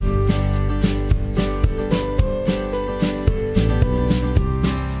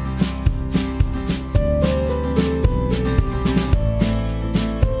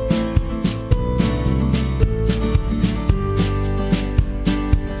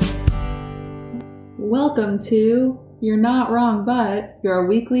Welcome to You're Not Wrong, But Your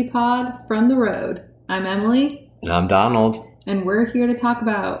Weekly Pod from the Road. I'm Emily. And I'm Donald. And we're here to talk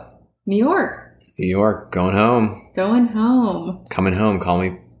about New York. New York, going home. Going home. Coming home. Call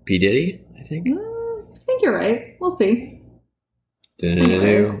me P. Diddy, I think. I think you're right. We'll see.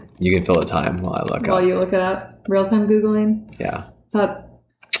 Anyways. You can fill the time while I look up. While you look it up. Real-time Googling. Yeah. Thought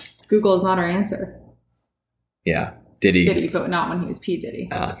Google is not our answer. Yeah. Diddy. Diddy, but not when he was P. Diddy.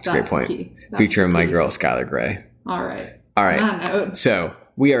 That's a great point. That's Featuring my girl, Skylar Gray. All right. All right. So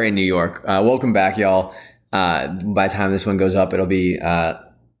we are in New York. Welcome back, y'all. By the time this one goes up, it'll be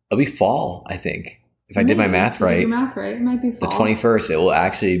fall, I think. If I did my math right. Your math right. It might be fall. The 21st, it will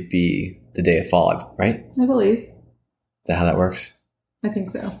actually be the day of fall, right? I believe. Is that how that works? I think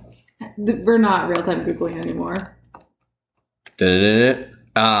so. We're not real-time Googling anymore.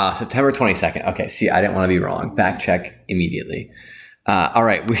 September 22nd. Okay, see, I didn't want to be wrong. Fact check immediately. All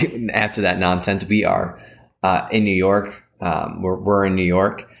right, after that nonsense, we are in New York. We're in New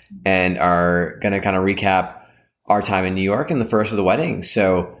York and are going to kind of recap our time in New York and the first of the weddings.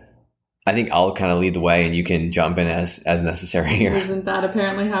 So I think I'll kind of lead the way and you can jump in as necessary here. Isn't that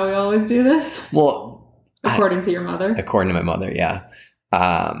apparently how we always do this? Well, according to your mother. According to my mother, yeah.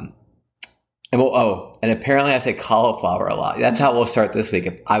 And apparently I say cauliflower a lot. That's how we'll start this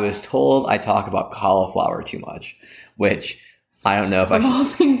week. I was told I talk about cauliflower too much, which I don't know if of all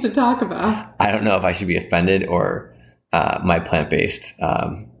things to talk about. I don't know if I should be offended or my plant-based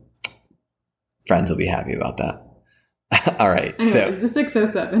friends will be happy about that. All right. Anyways, so the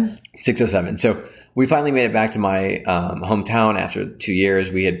 607. 607. So we finally made it back to my hometown after 2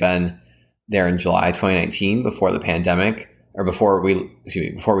 years. We had been there in July 2019 before the pandemic. Or before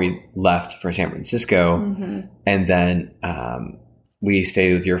we left for San Francisco, and then we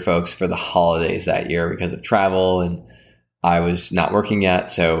stayed with your folks for the holidays that year because of travel, and I was not working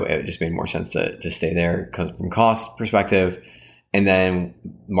yet, so it just made more sense to stay there from cost perspective. And then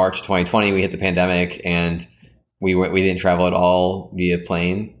March 2020, we hit the pandemic, and we didn't travel at all via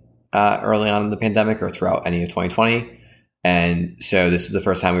plane early on in the pandemic or throughout any of 2020, and so this is the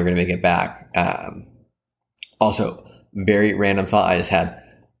first time we were going to make it back. Also. Very random thought I just had.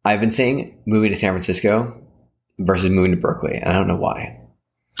 I've been saying moving to San Francisco versus moving to Berkeley, and I don't know why.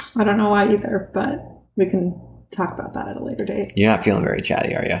 I don't know why either, but we can talk about that at a later date. You're not feeling very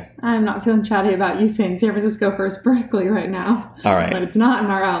chatty, are you? I'm not feeling chatty about you saying San Francisco versus Berkeley right now. All right. But it's not in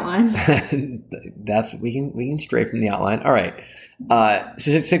our outline. we can stray from the outline. All right.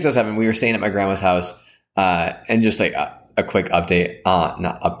 So 607, we were staying at my grandma's house, and just like a quick update,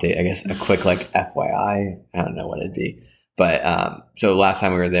 not update, I guess, a quick like FYI. I don't know what it'd be. But so last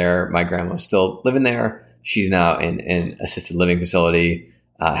time we were there, my grandma was still living there. She's now in an assisted living facility,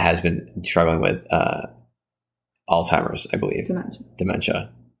 has been struggling with Alzheimer's, I believe.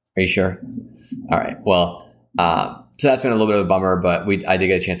 Dementia. Are you sure? All right. Well, so that's been a little bit of a bummer, but I did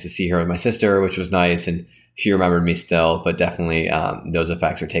get a chance to see her with my sister, which was nice. And she remembered me still, but definitely those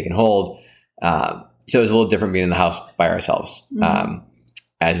effects are taking hold. So it was a little different being in the house by ourselves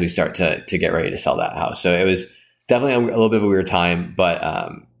as we start to get ready to sell that house. So it was definitely a little bit of a weird time, but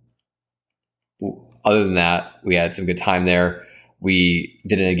other than that, we had some good time there. We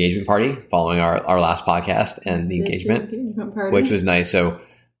did an engagement party following our last podcast and the engagement party, which was nice. So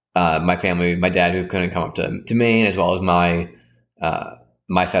my family, my dad who couldn't come up to Maine, as well as my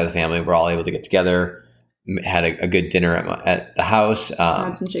side of the family, were all able to get together. Had a good dinner at the house.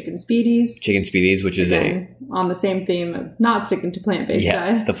 Had some chicken speedies. Which is on the same theme of not sticking to plant-based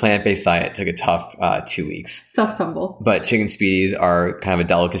diets. The plant-based diet took a tough 2 weeks. Tough tumble. But chicken speedies are kind of a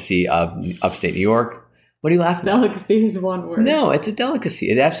delicacy of upstate New York. What are you laughing at? Delicacy is one word. No, it's a delicacy.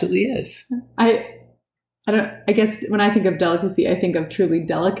 It absolutely is. I guess when I think of delicacy, I think of truly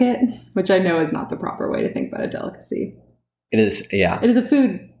delicate, which I know is not the proper way to think about a delicacy. It is, yeah. It is a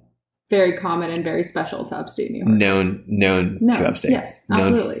food very common and very special to upstate New York. Known to upstate. Yes,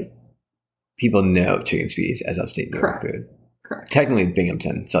 absolutely. People know chicken speedies as upstate New York food. Correct. Technically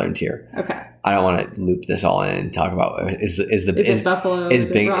Binghamton, Southern Tier. Okay. I don't want to loop this all in and talk about is Buffalo? Is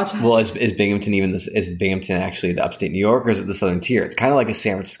Binghamton is Binghamton actually the upstate New York, or is it the Southern Tier? It's kind of like a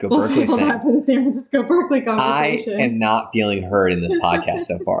San Francisco Berkeley thing. We'll table that for the San Francisco Berkeley conversation. I am not feeling heard in this podcast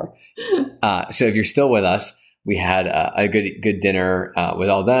so far. So if you're still with us, we had a good dinner with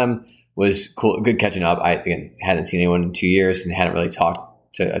all of them. Was cool, good catching up. I again hadn't seen anyone in 2 years and hadn't really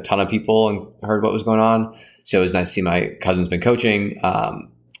talked to a ton of people and heard what was going on. So it was nice to see my cousin's been coaching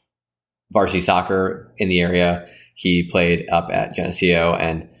varsity soccer in the area. He played up at Geneseo,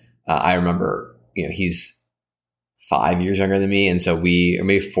 and I remember, he's 5 years younger than me, and so or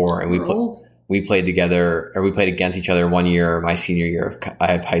maybe 4, and we played together, or we played against each other 1 year, my senior year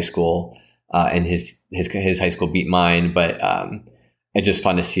of high school. and his high school beat mine. But it's just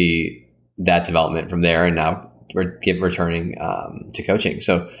fun to see that development from there, and now returning to coaching.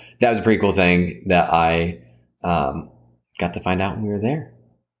 So that was a pretty cool thing that I got to find out when we were there.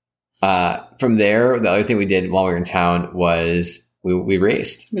 From there, the other thing we did while we were in town was we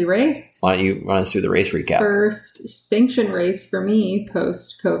raced. We raced. Why don't you run us through the race recap? First sanctioned race for me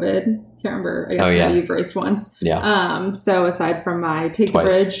post-COVID. Can't remember. I guess you've raced once. Yeah. So aside from my Take Twice. the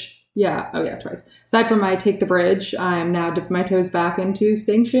Bridge. Yeah. Oh, yeah, twice. Aside from my Take the Bridge, I'm now dipping my toes back into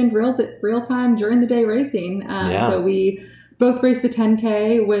sanctioned real-time during the day racing. So we both raced the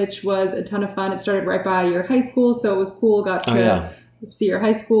 10K, which was a ton of fun. It started right by your high school, so it was cool. Got to see your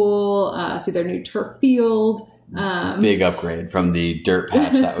high school, see their new turf field. Big upgrade from the dirt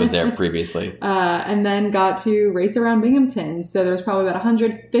patch that was there previously. And then got to race around Binghamton. So there was probably about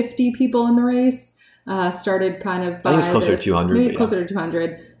 150 people in the race. Started kind of by I think it's closer to 200. Maybe closer to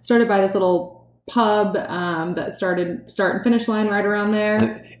 200. Started by this little pub that started start and finish line right around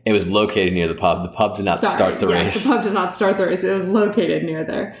there. It was located near the pub. The pub did not start the race. The pub did not start the race. It was located near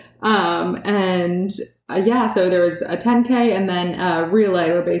there. So there was a 10K and then a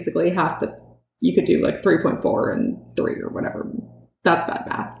relay where basically you could do like 3.4 and 3 or whatever. That's bad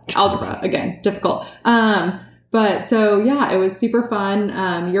math. Algebra, again, difficult. But so, yeah, it was super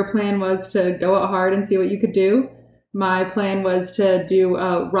fun. Your plan was to go out hard and see what you could do. My plan was to do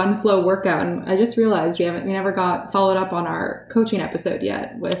a run flow workout. And I just realized we never got followed up on our coaching episode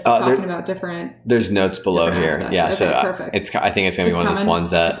yet with talking about different. There's notes below here. Aspects. Yeah. Okay, so perfect. I think it's going to be one of those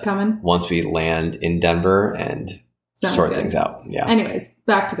ones that once we land in Denver and sort things out. Yeah. Anyways,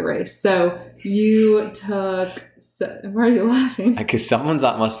 back to the race. So you took. Why are you laughing? Because someone's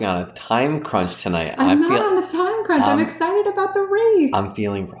must be on a time crunch tonight. I'm not on a time crunch. I'm excited about the race. I'm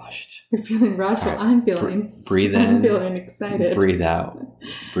feeling rushed. You're feeling rushed? Well, I'm feeling... Breathe in. I'm feeling excited. Breathe out.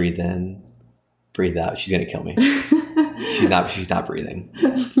 Breathe in. Breathe out. She's going to kill me. She's not breathing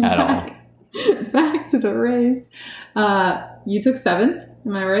at all. Back to the race. You took 7th.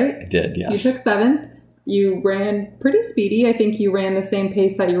 Am I right? I did, yes. You took 7th. You ran pretty speedy. I think you ran the same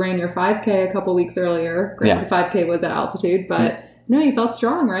pace that you ran your 5K a couple weeks earlier. Granted, the 5K was at altitude, but no, you felt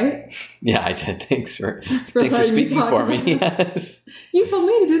strong, right? Yeah, I did. Thanks for speaking for me. Yes. You told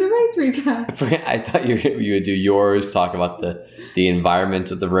me to do the race recap. I thought you would do yours, talk about the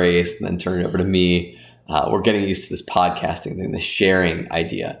environment of the race, and then turn it over to me. We're getting used to this podcasting thing, the sharing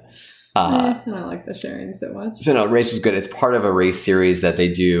idea. I don't like the sharing so much. So no, race was good. It's part of a race series that they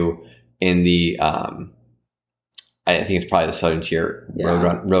do in the, I think it's probably the Southern Tier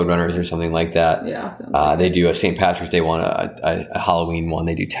Road Runners or something like that. Yeah. They do a St. Patrick's Day one, a Halloween one.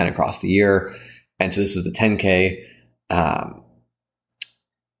 They do 10 across the year. And so this was the 10K.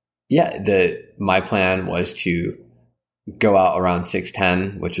 My plan was to go out around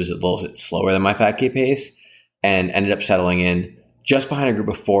 6:10, which was a little bit slower than my 5K pace, and ended up settling in just behind a group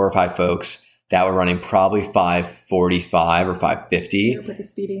of 4 or 5 folks that were running probably 5:45 or 5:50. You're pretty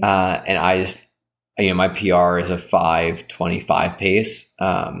speedy. And I just, my PR is a 5:25 pace.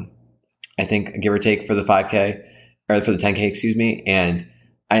 I think, give or take, for the 5K or for the 10K, excuse me. And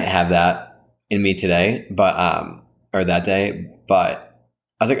I didn't have that in me today, or that day. But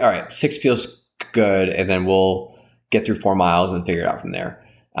I was like, all right, 6 feels good, and then we'll get through 4 miles and figure it out from there.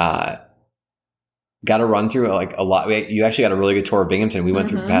 Got to run through like a lot. You actually got a really good tour of Binghamton. We went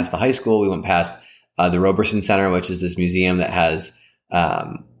through past the high school. We went past the Roberson Center, which is this museum that has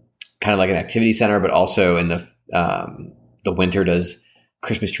kind of like an activity center, but also in the winter does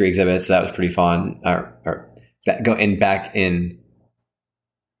Christmas tree exhibits. So that was pretty fun. Back in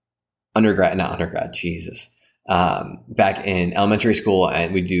back in elementary school,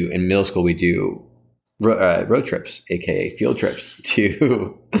 and in middle school we do road trips, aka field trips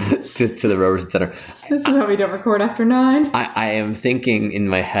to the Roberson Center. This is how we don't record after 9. I am thinking in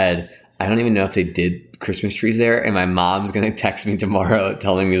my head, I don't even know if they did Christmas trees there, and my mom's going to text me tomorrow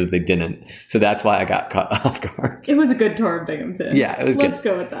telling me that they didn't. So that's why I got caught off guard. It was a good tour of Binghamton. Yeah, it was good. Let's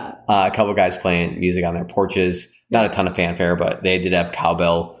go with that. A couple guys playing music on their porches. Not a ton of fanfare, but they did have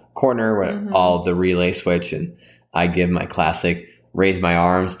cowbell corner where all the relay switch, and I give my classic raise my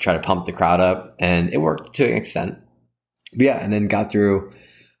arms, try to pump the crowd up, and it worked to an extent. But yeah, and then got through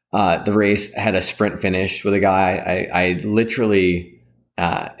the race, had a sprint finish with a guy. I literally,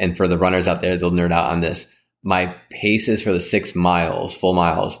 and for the runners out there, they'll nerd out on this, my paces for the 6 miles, full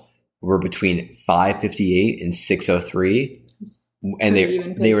miles, were between 5:58 and 6:03. And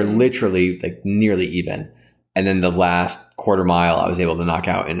they were literally like nearly even. And then the last quarter mile, I was able to knock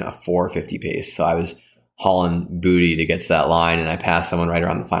out in a 4:50 pace. So I was hauling booty to get to that line, and I passed someone right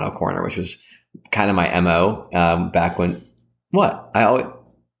around the final corner, which was kind of my MO back when. What?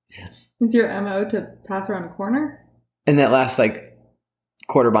 It's your MO to pass around a corner? And that last like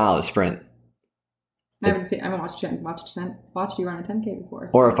quarter mile of sprint. I haven't watched you run a 10K before.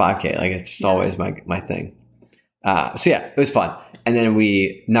 So. Or a 5K. Like it's just always my thing. So yeah, it was fun. And then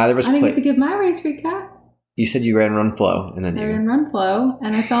neither of us I didn't get to give my race recap. You said you ran Run Flow, and then I ran Run Flow,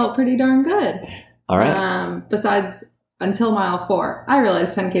 and I felt pretty darn good. All right. Besides, until mile 4, I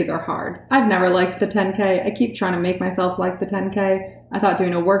realized 10Ks are hard. I've never liked the 10K. I keep trying to make myself like the 10K. I thought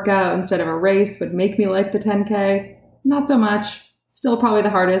doing a workout instead of a race would make me like the 10K. Not so much. Still probably the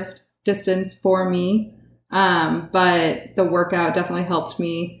hardest distance for me. But the workout definitely helped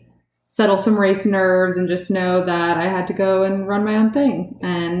me settle some race nerves and just know that I had to go and run my own thing.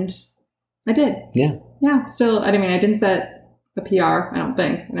 And I did. Yeah. Yeah. Still, I mean, I didn't set a PR, I don't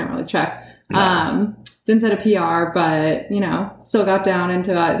think. I didn't really check. No. Didn't set a PR, but, still got down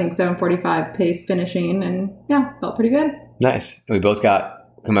into, I think, 7:45 pace finishing. And yeah, felt pretty good. Nice. And we both got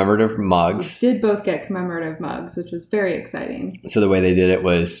commemorative mugs. We did both get commemorative mugs, which was very exciting. So the way they did it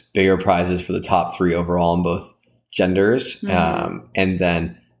was bigger prizes for the top 3 overall in both genders. Mm-hmm. And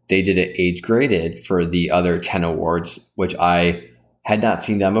then they did it age graded for the other 10 awards, which I had not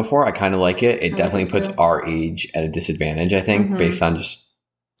seen done before. I kind of like it. It definitely puts our age at a disadvantage, I think, based on just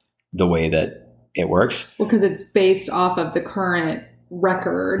the way that it works. Well, because it's based off of the current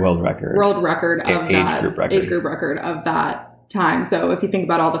world record of that age group record of that time. So if you think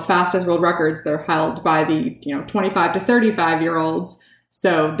about all the fastest world records, they're held by the 25 to 35 year olds.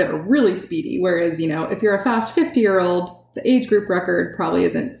 So they're really speedy. Whereas, if you're a fast 50-year-old, the age group record probably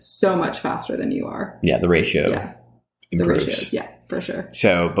isn't so much faster than you are. Yeah, the ratio. Yeah. Improves. The ratios, yeah, for sure.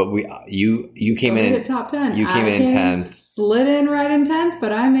 So, but you came in at top 10. You came in 10th. Slid in right in 10th,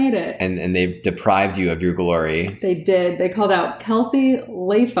 but I made it. And they've deprived you of your glory. They did. They called out Kelsey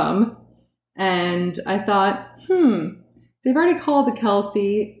Latham, and I thought, they've already called a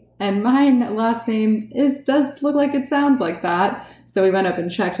Kelsey, and my last name does look like it sounds like that. So we went up and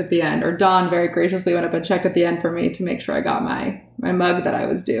checked at the end, or Dawn very graciously went up and checked at the end for me to make sure I got my mug that I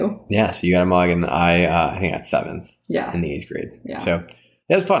was due. Yeah, so you got a mug, and I think I got 7th in the age grade. Yeah. So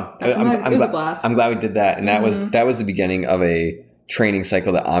that was fun. It was a blast. I'm glad we did that. And that was the beginning of a training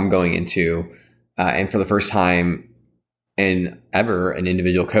cycle that I'm going into. And for the first time ever, an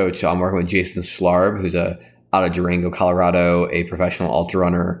individual coach. So I'm working with Jason Schlarb, who's out of Durango, Colorado, a professional ultra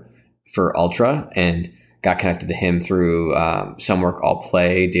runner for ultra, and got connected to him through Some Work All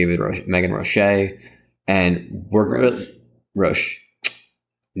Play, Megan Roche, and worked with Roche.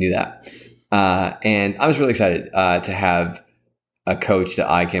 Knew that. And I was really excited to have a coach that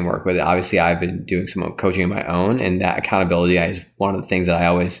I can work with. Obviously, I've been doing some coaching of my own, and that accountability is one of the things that I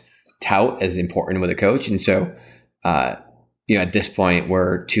always tout as important with a coach. And so, at this point,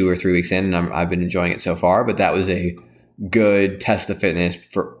 we're 2 or 3 weeks in, and I've been enjoying it so far. But that was a good test of fitness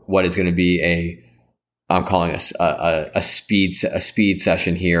for what is going to be I'm calling a speed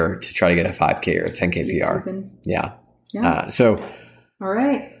session here to try to get a 5K or a 10K PR. Season. Yeah. All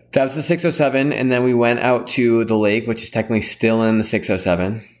right. That was the 607, and then we went out to the lake, which is technically still in the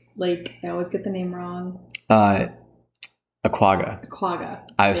 607. Lake. I always get the name wrong. Aquaga. Aquaga.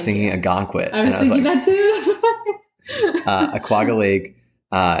 I was thinking Algonquin. I was thinking that too. That's why. Aquaga Lake.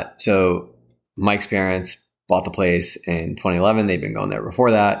 So Mike's parents bought the place in 2011. They've been going there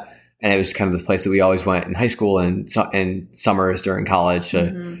before that. And it was kind of the place that we always went in high school and summers during college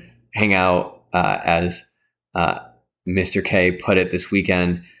to hang out, as Mr. K put it this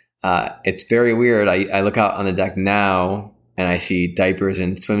weekend. It's very weird. I look out on the deck now and I see diapers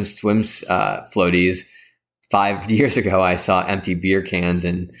and swims floaties. 5 years ago, I saw empty beer cans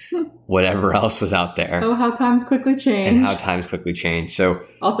and whatever else was out there. Oh, how times quickly change. So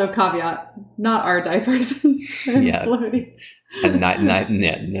also caveat, not our diapers and floaties. And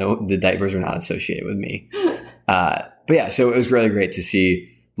no, the diapers were not associated with me. But yeah, so it was really great to see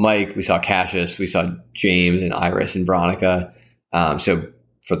Mike. We saw Cassius, we saw James and Iris and Veronica. So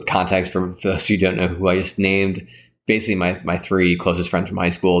for the context, for those who don't know who I just named, basically my 3 closest friends from high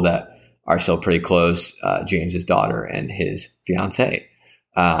school that are still pretty close, James's daughter and his fiance.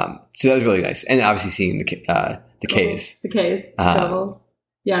 So that was really nice. And obviously seeing the Ks. The Ks, doubles.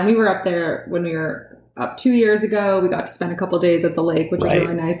 Yeah, and we were up there when we were up 2 years ago. We got to spend a couple of days at the lake, which was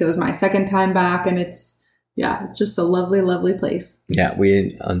really nice. It was my second time back, and it's just a lovely, lovely place. Yeah, we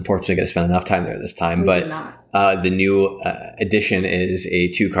didn't unfortunately get to spend enough time there this time, but the new addition is a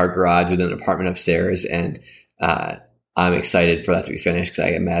 2-car garage with an apartment upstairs, and I'm excited for that to be finished because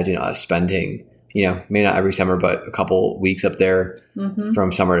I imagine us spending, maybe not every summer, but a couple weeks up there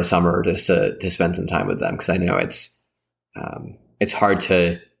from summer to summer just to spend some time with them, because I know it's hard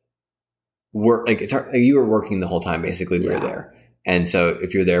to work. Like it's hard, you were working the whole time basically we were there, And so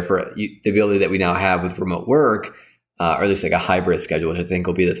if you're there for the ability that we now have with remote work, or at least like a hybrid schedule, which I think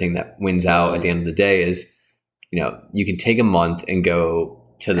will be the thing that wins out at the end of the day, is, you can take a month and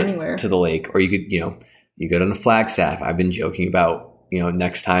go to the lake, or you could, you go to Flagstaff. I've been joking about,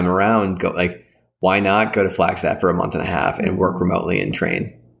 next time around, why not go to Flagstaff for a month and a half and work remotely and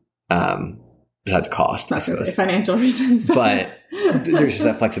train? Besides cost, I suppose. Financial reasons. But there's just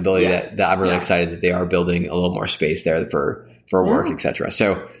that flexibility that I'm really excited that they are building a little more space there for work, etc.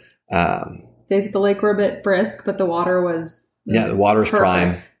 So days at the lake were a bit brisk, but the water was the water was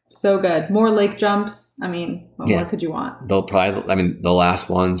prime. So good. More lake jumps. I mean, what more could you want? They'll probably, the last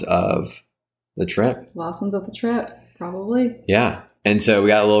ones of the trip. Probably. Yeah. And so we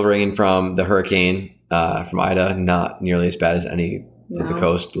got a little rain from the hurricane from Ida, not nearly as bad as any of the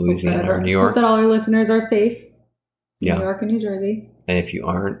coast, Louisiana or New York. Hope that all our listeners are safe. Yeah. New York and New Jersey. And if you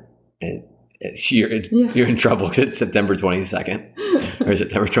aren't, you're in trouble because it's September 22nd or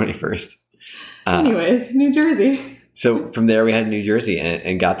September 21st. Anyways, New Jersey. So from there we had New Jersey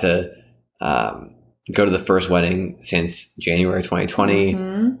and got to go to the first wedding since January 2020.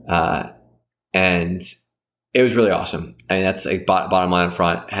 Mm-hmm. And it was really awesome. I mean, that's like bottom line up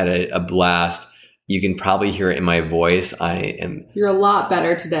front. Had a blast. You can probably hear it in my voice. You're a lot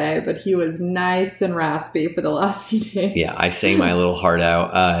better today, but he was nice and raspy for the last few days. Yeah, I sang my little heart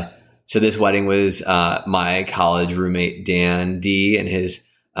out. So this wedding was my college roommate, Dan D, and his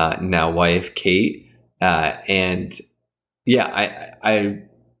now wife, Kate. And yeah, I'm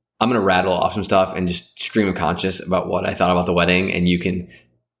going to rattle off some stuff and just stream of conscious about what I thought about the wedding. And you can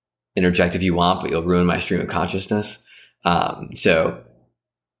interject if you want, but you'll ruin my stream of consciousness. So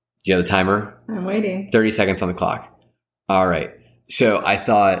do you have the timer? I'm waiting. 30 seconds on the clock. All right. So I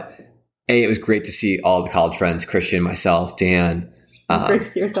thought, it was great to see all the college friends, Christian, myself, Dan. It's great to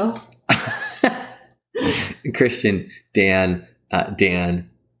see yourself. Christian, Dan,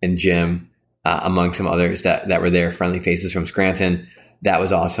 and Jim, among some others that were there, friendly faces from Scranton. That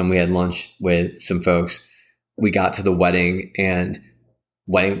was awesome. We had lunch with some folks. We got to the wedding, and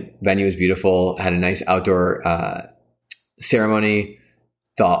wedding venue was beautiful. Had a nice outdoor ceremony.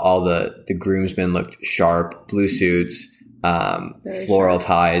 Thought all the groomsmen looked sharp, blue suits, floral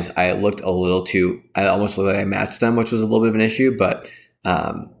ties. I almost looked like I matched them, which was a little bit of an issue, but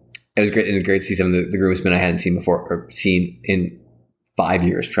it was great. And great to see some of the groomsmen I hadn't seen before or seen in 5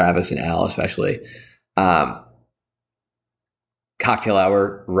 years, Travis and Al especially. Cocktail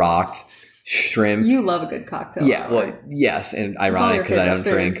hour rocked. Shrimp. You love a good cocktail. Yeah, hour. Well, yes, and ironic because I don't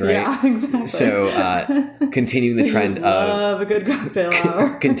drink, right? Yeah, exactly. So continuing the trend of love a good cocktail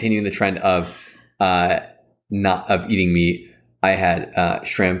hour. Continuing the trend of not of eating meat. I had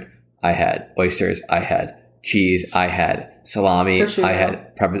shrimp. I had oysters. I had cheese. I had salami. Prosciutto. I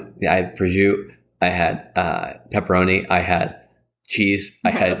had prosciutto. I had pepperoni. I had cheese.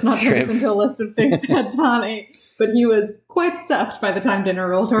 I had Let's not shrimp. turn this into a list of things that Tani, but he was quite stuffed by the time dinner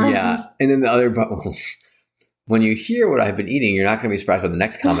rolled around. Yeah, and then the other, when you hear what I've been eating, you're not going to be surprised by the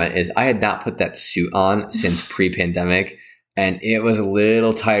next comment is I had not put that suit on since pre-pandemic, and it was a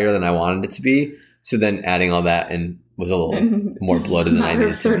little tighter than I wanted it to be. So then adding all that and was a little more bloated than I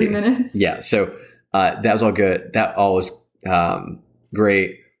needed to be. 30 minutes. Yeah, so that was all good. That all was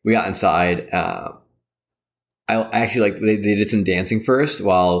great. We got inside. I actually they did some dancing first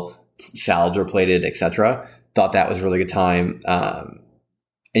while salads were plated, etc. Thought that was a really good time. And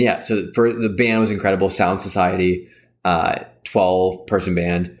yeah, so for the band was incredible. Sound Society, 12-person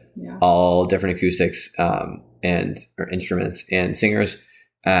band, all different acoustics or instruments and singers.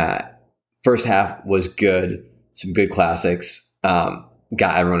 First half was good. Some good classics.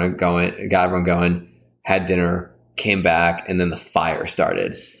 Got everyone going. Had dinner. Came back, and then the fire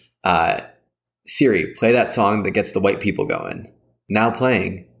started. Siri, play that song that gets the white people going. Now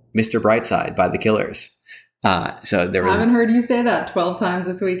playing Mr. Brightside by The Killers. So there was. I haven't heard you say that 12 times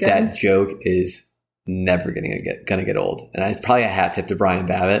this weekend. That joke is never gonna get old, and it's probably a hat tip to Brian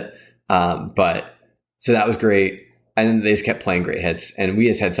Babbitt. But so that was great, and then they just kept playing great hits, and we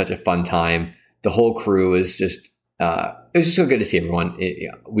just had such a fun time. The whole crew was just. It was just so good to see everyone.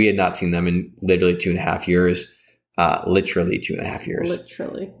 We had not seen them in literally 2.5 years. Literally 2.5 years.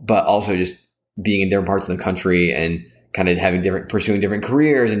 Literally. But also just being in different parts of the country and kind of pursuing different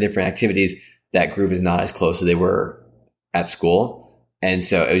careers and different activities. That group is not as close as they were at school. And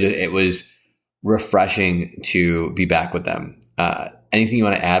so it was refreshing to be back with them. Anything you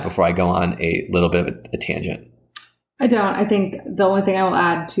want to add before I go on a little bit of a tangent? I don't. I think the only thing I will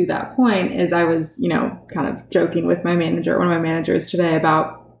add to that point is I was, kind of joking with one of my managers today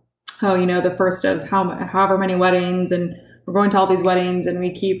about how, the first of however many weddings and we're going to all these weddings and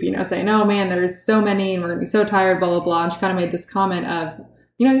we keep, saying, oh man, there's so many and we're going to be so tired, blah, blah, blah. And she kind of made this comment of,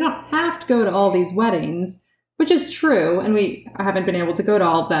 you don't have to go to all these weddings, which is true. And I haven't been able to go to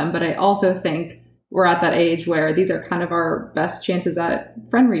all of them, but I also think we're at that age where these are kind of our best chances at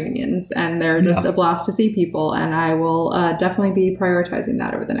friend reunions, and they're just a blast to see people. And I will definitely be prioritizing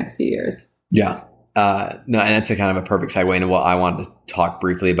that over the next few years. Yeah. No, and that's a kind of a perfect segue into what I wanted to talk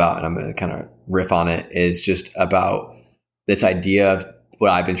briefly about, and I'm going to kind of riff on it, is just about this idea of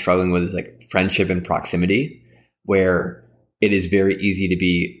what I've been struggling with is like friendship and proximity, where it is very easy to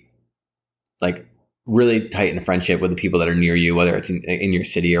be like really tight in a friendship with the people that are near you, whether it's in your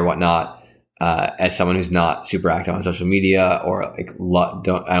city or whatnot. As someone who's not super active on social media or like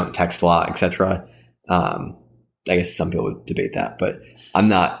I don't text a lot, etc. I guess some people would debate that, but I'm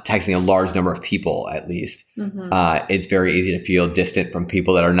not texting a large number of people, at least. Mm-hmm. It's very easy to feel distant from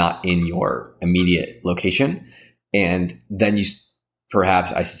people that are not in your immediate location. And then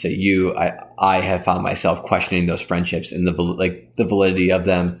perhaps I should say I have found myself questioning those friendships and the validity of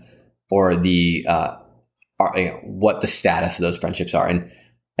them, or what the status of those friendships are. And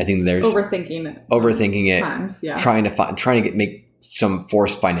I think there's overthinking it times, yeah. trying to make some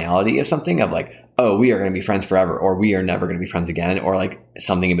forced finality of something of like, oh, we are going to be friends forever, or we are never going to be friends again, or like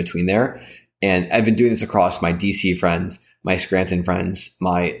something in between there. And I've been doing this across my DC friends, my Scranton friends,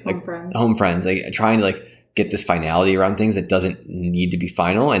 my home friends, like trying to like get this finality around things that doesn't need to be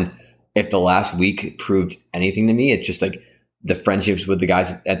final. And if the last week proved anything to me, it's just like the friendships with the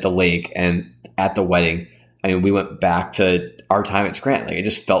guys at the lake and at the wedding. I mean, we went back to our time at Scranton. Like, it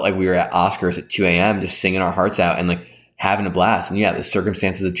just felt like we were at Oscars at 2 a.m. just singing our hearts out and like having a blast. And yeah, the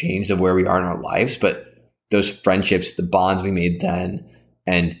circumstances have changed of where we are in our lives, but those friendships, the bonds we made then,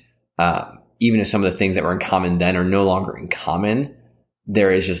 and even if some of the things that were in common then are no longer in common,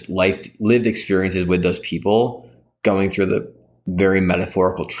 there is just lived experiences with those people going through the very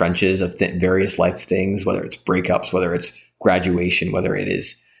metaphorical trenches of various life things, whether it's breakups, whether it's graduation, whether it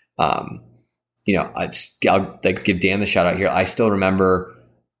is, I'll like give Dan the shout out here. I still remember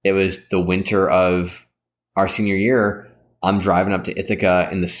it was the winter of our senior year. I'm driving up to Ithaca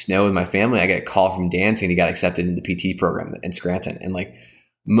in the snow with my family. I get a call from Dan saying he got accepted into the PT program in Scranton. And like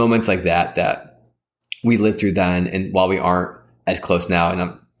moments like that we lived through then. And while we aren't as close now, and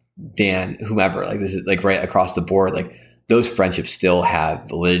I'm Dan, whomever, like this is like right across the board, like those friendships still have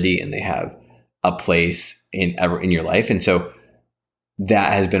validity and they have a place in your life. And so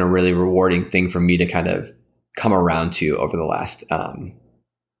that has been a really rewarding thing for me to kind of come around to over the last,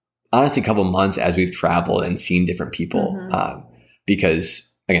 honestly, couple months as we've traveled and seen different people. Mm-hmm. Because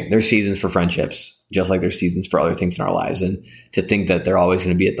again, there's seasons for friendships, just like there's seasons for other things in our lives. And to think that they're always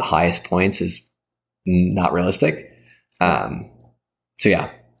going to be at the highest points is not realistic. So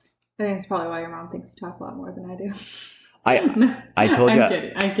yeah. I think it's probably why your mom thinks you talk a lot more than I do. I told you.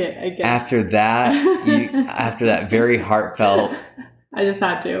 I get. After that very heartfelt. I just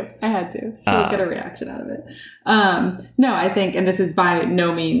had to. I had to. You'll get a reaction out of it. No, I think, and this is by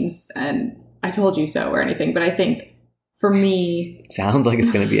no means, and I told you so or anything, but I think for me. Sounds like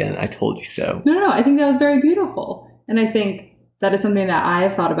it's going to be an I told you so. No. I think that was very beautiful. And I think that is something that I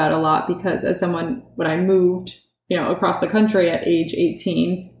have thought about a lot because as someone, when I moved, across the country at age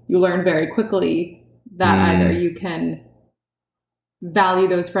 18, you learn very quickly that either you can value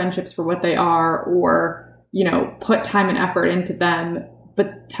those friendships for what they are or, put time and effort into them.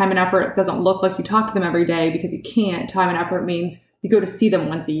 But time and effort doesn't look like you talk to them every day because you can't. Time and effort means you go to see them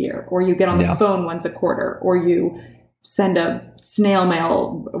once a year, or you get on the phone once a quarter, or you send a snail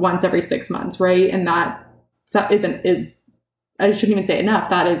mail once every 6 months, right? And that is I shouldn't even say enough.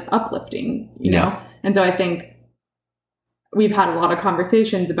 That is uplifting, you know? And so I think we've had a lot of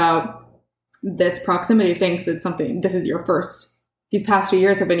conversations about this proximity thing because it's something, these past 2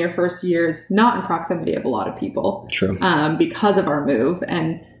 years have been your first years not in proximity of a lot of people. True. Because of our move.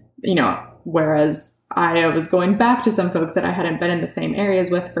 And, whereas I was going back to some folks that I hadn't been in the same areas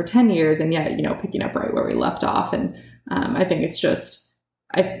with for 10 years and yet, picking up right where we left off. And I think it's just,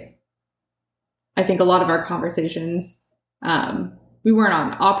 I think a lot of our conversations, we weren't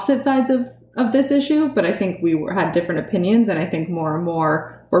on opposite sides of this issue, but I think we had different opinions. And I think more and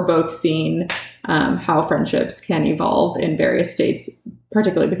more we're both seeing how friendships can evolve in various states,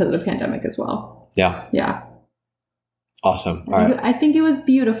 particularly because of the pandemic as well. Yeah. Yeah. Awesome. I think it was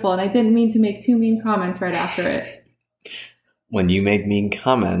beautiful. And I didn't mean to make too mean comments right after it. When you make mean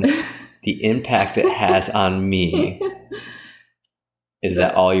comments, the impact it has on me is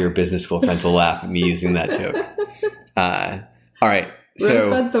that all your business school friends will laugh at me using that joke. All right. So,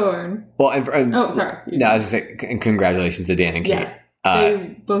 Rosebud Thorn. Well, sorry. No, I was just saying, and congratulations to Dan and Kate. Yes.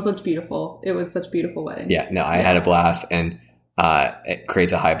 They both looked beautiful. It was such a beautiful wedding. Yeah, no, I had a blast, and it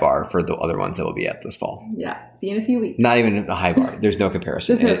creates a high bar for the other ones that will be at this fall. Yeah, see you in a few weeks. Not even a high bar. There's no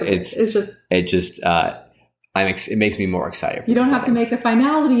comparison. It makes me more excited. You don't have to make a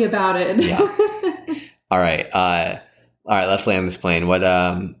finality about it. Yeah. All right. Let's land this plane. What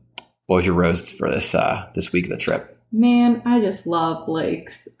was your roast for this week of the trip? Man, I just love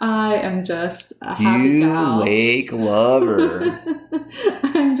lakes. I am just a happy gal. Lake lover.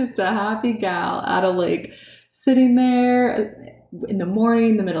 I'm just a happy gal at a lake, sitting there in the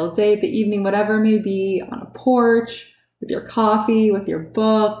morning, the middle of the day, the evening, whatever it may be, on a porch with your coffee, with your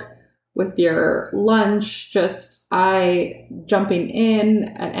book, with your lunch, just jumping in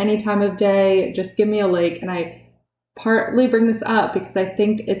at any time of day. Just give me a lake. And I partly bring this up because I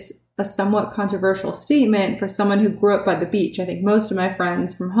think it's a somewhat controversial statement for someone who grew up by the beach. I think most of my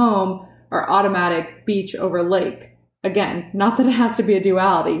friends from home are automatic beach over lake. Again, not that it has to be a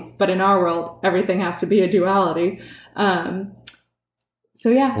duality, but in our world, everything has to be a duality. So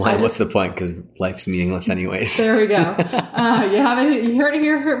yeah. What's the point? Because life's meaningless anyways. There we go. You heard it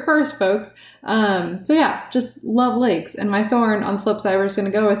here first, folks. So yeah, just love lakes. And my thorn on the flip side, we're just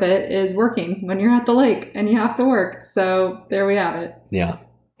going to go with it, is working when you're at the lake and you have to work. So there we have it. Yeah.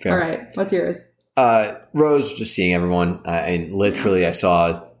 Fair. All right. What's yours? Rose, just seeing everyone. And literally I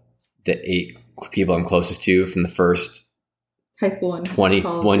saw the 8 people I'm closest to from the first high school and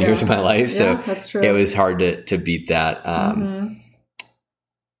 21 years of my life. So that's true. It was hard to beat that.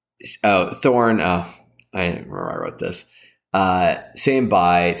 Thorn. I didn't remember I wrote this. Saying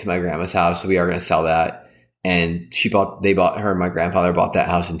bye to my grandma's house. So we are going to sell that. And her and my grandfather bought that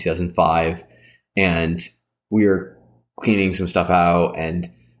house in 2005. And we were cleaning some stuff out and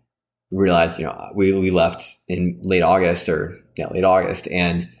realized, we left in late August,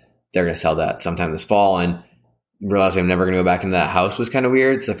 and they're going to sell that sometime this fall, and realizing I'm never going to go back into that house was kind of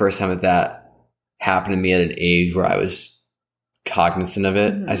weird. It's the first time that happened to me at an age where I was cognizant of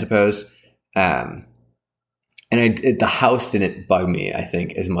it, I suppose. And the house didn't bug me, I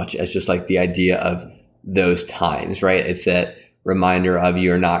think, as much as just like the idea of those times, right? It's that reminder of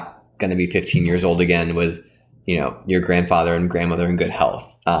you're not going to be 15 years old again with, your grandfather and grandmother in good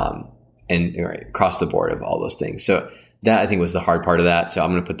health, and right, across the board of all those things. So that, I think, was the hard part of that. So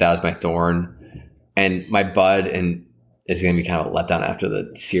I'm going to put that as my thorn. And my bud, and it's going to be kind of a letdown after the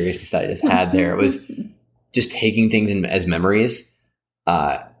seriousness that I just had there, was just taking things as memories.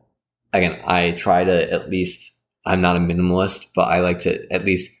 Again, I try to at least, I'm not a minimalist, but I like to at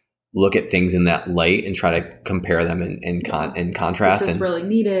least look at things in that light and try to compare them in contrast. Is this really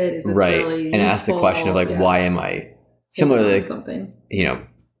needed? Is this really useful? And ask the question of why am I similarly something? Why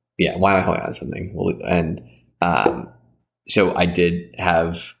am I holding on to something? And so I did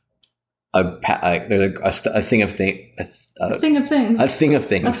have a thing of things. A thing of things. A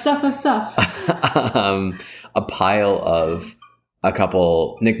stuff of stuff. A pile of a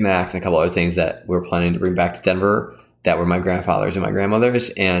couple knickknacks and a couple other things that we're planning to bring back to Denver that were my grandfather's and my grandmother's.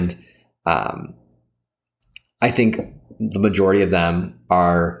 And I think the majority of them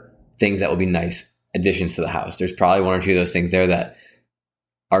are things that will be nice additions to the house. There's probably 1 or 2 of those things there that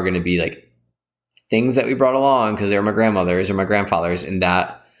are going to be like things that we brought along because they're my grandmother's or my grandfather's. And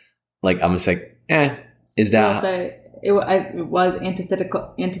that, I'm just like, is that... It was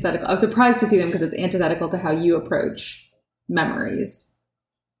antithetical. I was surprised to see them because it's antithetical to how you approach memories.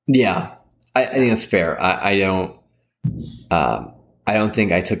 Yeah, I think that's fair. I don't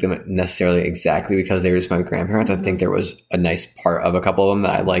think I took them necessarily exactly because they were just my grandparents. I think there was a nice part of a couple of them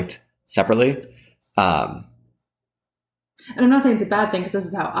that I liked separately. And I'm not saying it's a bad thing because this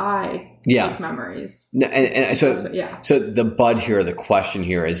is how I make memories. No, so the bud here, the question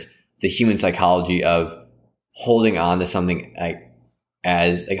here is the human psychology of holding on to something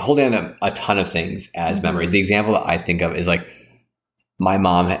holding on to a ton of things as memories. The example that I think of is my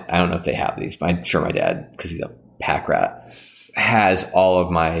mom, I don't know if they have these, but I'm sure my dad, because he's a pack rat, has all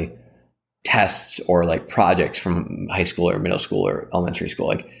of my tests or projects from high school or middle school or elementary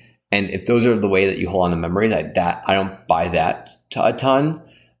school. And if those are the way that you hold on to memories, I don't buy that a ton.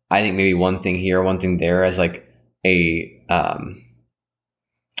 I think maybe one thing here, one thing there as a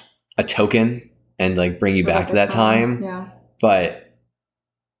token and bring you back to that time. Yeah. But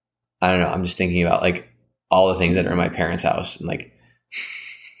I don't know. I'm just thinking about all the things that are in my parents' house and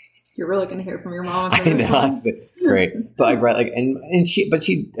you're really going to hear from your mom. I know. Great. But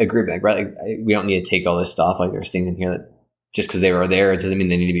she agreed with me. We don't need to take all this stuff. There's things in here that just because they were there, it doesn't mean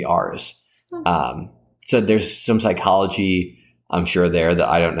they need to be ours. So there's some psychology, I'm sure, there that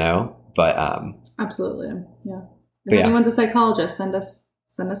I don't know. But absolutely. Yeah. If anyone's a psychologist, send us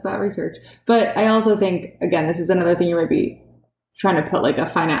that research. But I also think, again, this is another thing you might be trying to put like a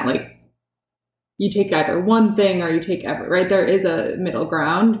finite, like you take either one thing or you take right? There is a middle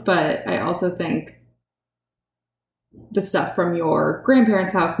ground, but I also think the stuff from your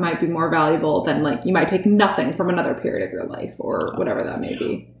grandparents' house might be more valuable than like you might take nothing from another period of your life or whatever that may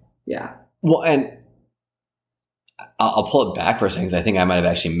be. Yeah. Well, and I'll pull it back for a second because I think I might have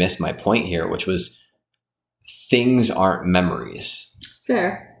actually missed my point here, which was things aren't memories.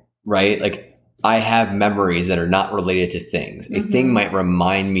 Fair. Right? Like I have memories that are not related to things. A thing might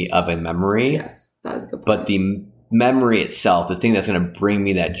remind me of a memory. Yes, that is a good point. But the memory itself, the thing that's going to bring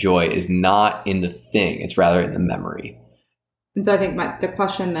me that joy is not in the thing. It's rather in the memory. And so I think the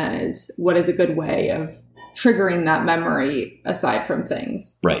question then is, what is a good way of triggering that memory aside from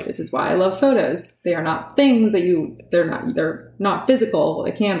things? Right. This is why I love photos. They are not things that they're not physical.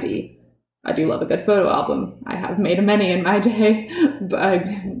 They can be. I do love a good photo album. I have made many in my day, but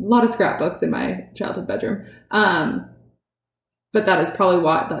a lot of scrapbooks in my childhood bedroom. But that is probably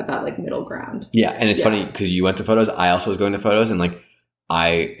what that like middle ground. Yeah. And it's funny because you went to photos. I also was going to photos, and like,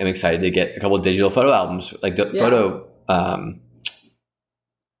 I am excited to get a couple of digital photo albums, like photo,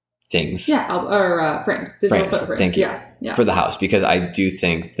 things. Yeah. Or frames. Digital photo frames. Thank you. Yeah. For the house, because I do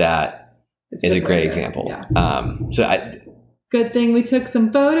think that is a great example. Yeah. Good thing we took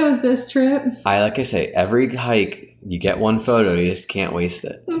some photos this trip. Like I say, every hike you get one photo, you just can't waste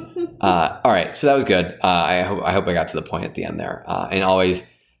it. All right, so that was good. I hope I got to the point at the end there. And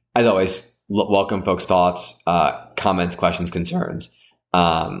as always, welcome folks' thoughts, comments, questions, concerns.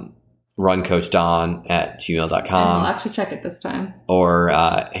 runcoachdon@gmail.com. I'll actually check it this time. Or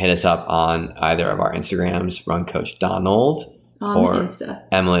hit us up on either of our Instagrams, runcoachdonald or Insta.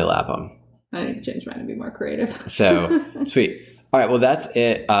 Emily Lapham. I need to change mine to be more creative. So sweet. All right. Well, that's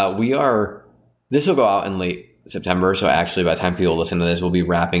it. This will go out in late September. So actually by the time people listen to this, we'll be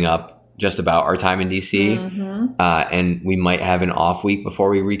wrapping up just about our time in DC. And we might have an off week before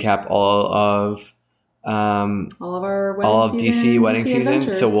we recap all of DC wedding season.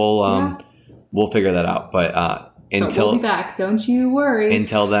 Adventures. So we'll figure that out. But until we'll be back. Don't you worry.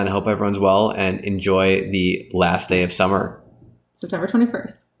 Until then, hope everyone's well and enjoy the last day of summer. September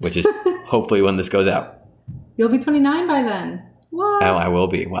 21st. Which is hopefully when this goes out. You'll be 29 by then. What? Oh, I will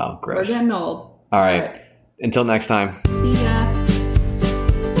be. Wow, gross. We're getting old. All right. Until next time. See you.